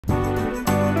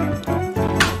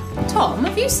Tom,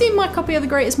 have you seen my copy of the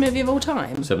greatest movie of all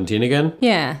time? 17 again?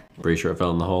 Yeah. Pretty sure it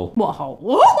fell in the hole. What hole?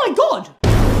 Oh my god!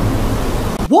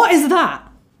 What is that?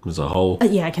 There's a hole.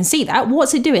 Yeah, I can see that.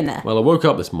 What's it doing there? Well, I woke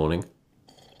up this morning.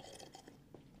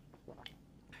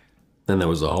 Then there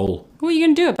was a hole. What are you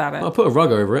going to do about it? I put a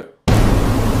rug over it.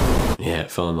 Yeah, it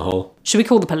fell in the hole. Should we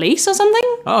call the police or something?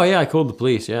 Oh yeah, I called the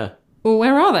police, yeah. Well,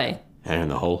 where are they? They're in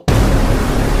the hole.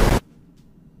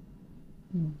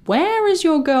 Where is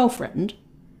your girlfriend?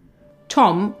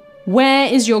 Tom,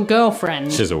 where is your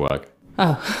girlfriend? She's at work.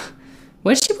 Oh.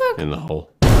 Where does she work? In the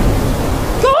hole.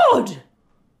 God!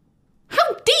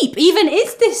 How deep even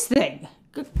is this thing?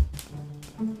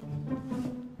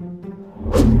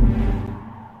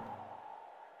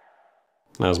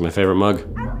 That was my favourite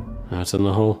mug. Now it's in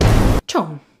the hole.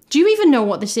 Tom, do you even know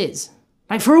what this is?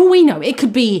 Like, for all we know, it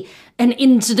could be an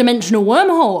interdimensional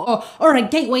wormhole, or a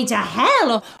gateway to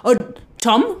hell, or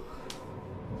Tom?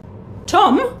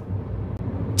 Tom?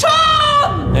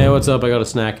 Tom! Hey, what's up? I got a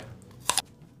snack.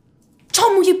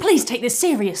 Tom, will you please take this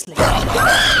seriously? What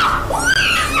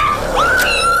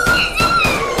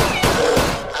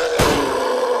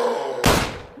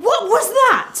was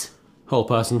that? Hole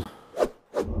person.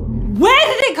 Where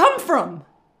did it come from?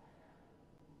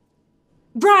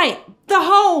 Right, the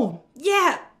hole.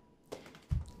 Yeah.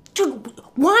 Dude,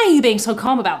 why are you being so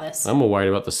calm about this? I'm more worried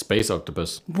about the space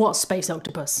octopus. What space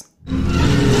octopus?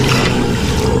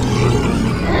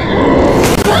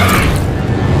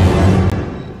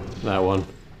 That one.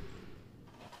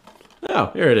 Oh,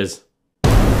 here it is.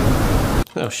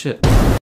 Oh shit.